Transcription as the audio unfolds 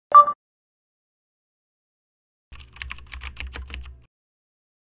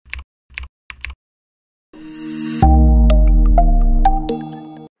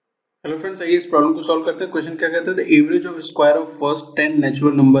Hello friends, आइए इस problem को सॉल्व करते हैं। क्वेश्चन क्या कहता है? The average of square of first 10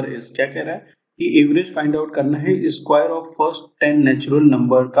 natural number is. क्या कह रहा है कि एवरेज फाइंड आउट करना है square of first 10 natural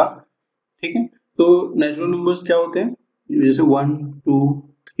number का। ठीक है, तो नेचुरल नंबर्स क्या होते हैं? जैसे 1 2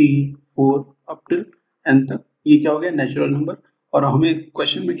 3 4 अप टिल एन तक, ये क्या हो गया? Natural number. और हमें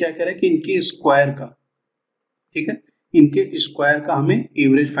क्वेश्चन में क्या कह रहा है कि इनके स्क्वायर का, ठीक है, इनके स्क्वायर का हमें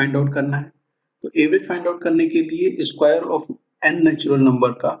एवरेज फाइंड आउट करना है। तो एवरेज फाइंड आउट करने के लिए square of N natural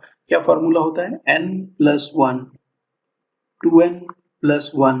number का क्या फॉर्मूला होता है? n plus one, 2n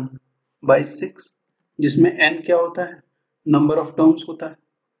plus one by six, जिसमें n क्या होता है? नंबर ऑफ टर्म्स होता है।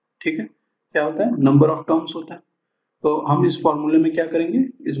 ठीक है, क्या होता है? नंबर ऑफ टर्म्स होता है। तो हम इस फॉर्मूले में क्या करेंगे?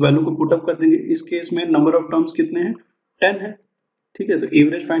 इस वैल्यू को पुट अप कर देंगे। इस केस में नंबर ऑफ टर्म्स कितने हैं? 10 है। ठीक है, तो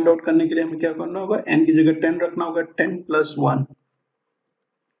एवरेज फाइंड आउट करने के लिए हमें क्या करना होगा? n की जगह 10 रखना होगा। 10 plus one,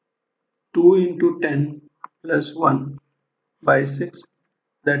 2 into 10 plus 1 by 6,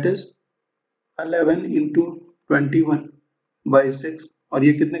 that is 11 into 21 by 6, और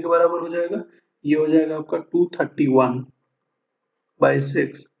ये कितने के बराबर हो जाएगा? ये हो जाएगा आपका 231 by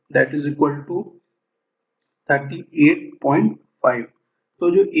 6, that is equal to 38.5।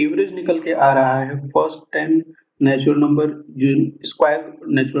 तो जो एवरेज निकल के आ रहा है फर्स्ट 10 नेचुरल नंबर, जो स्क्वायर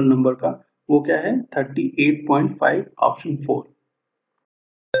नेचुरल नंबर का, वो क्या है? 38.5, ऑप्शन 4।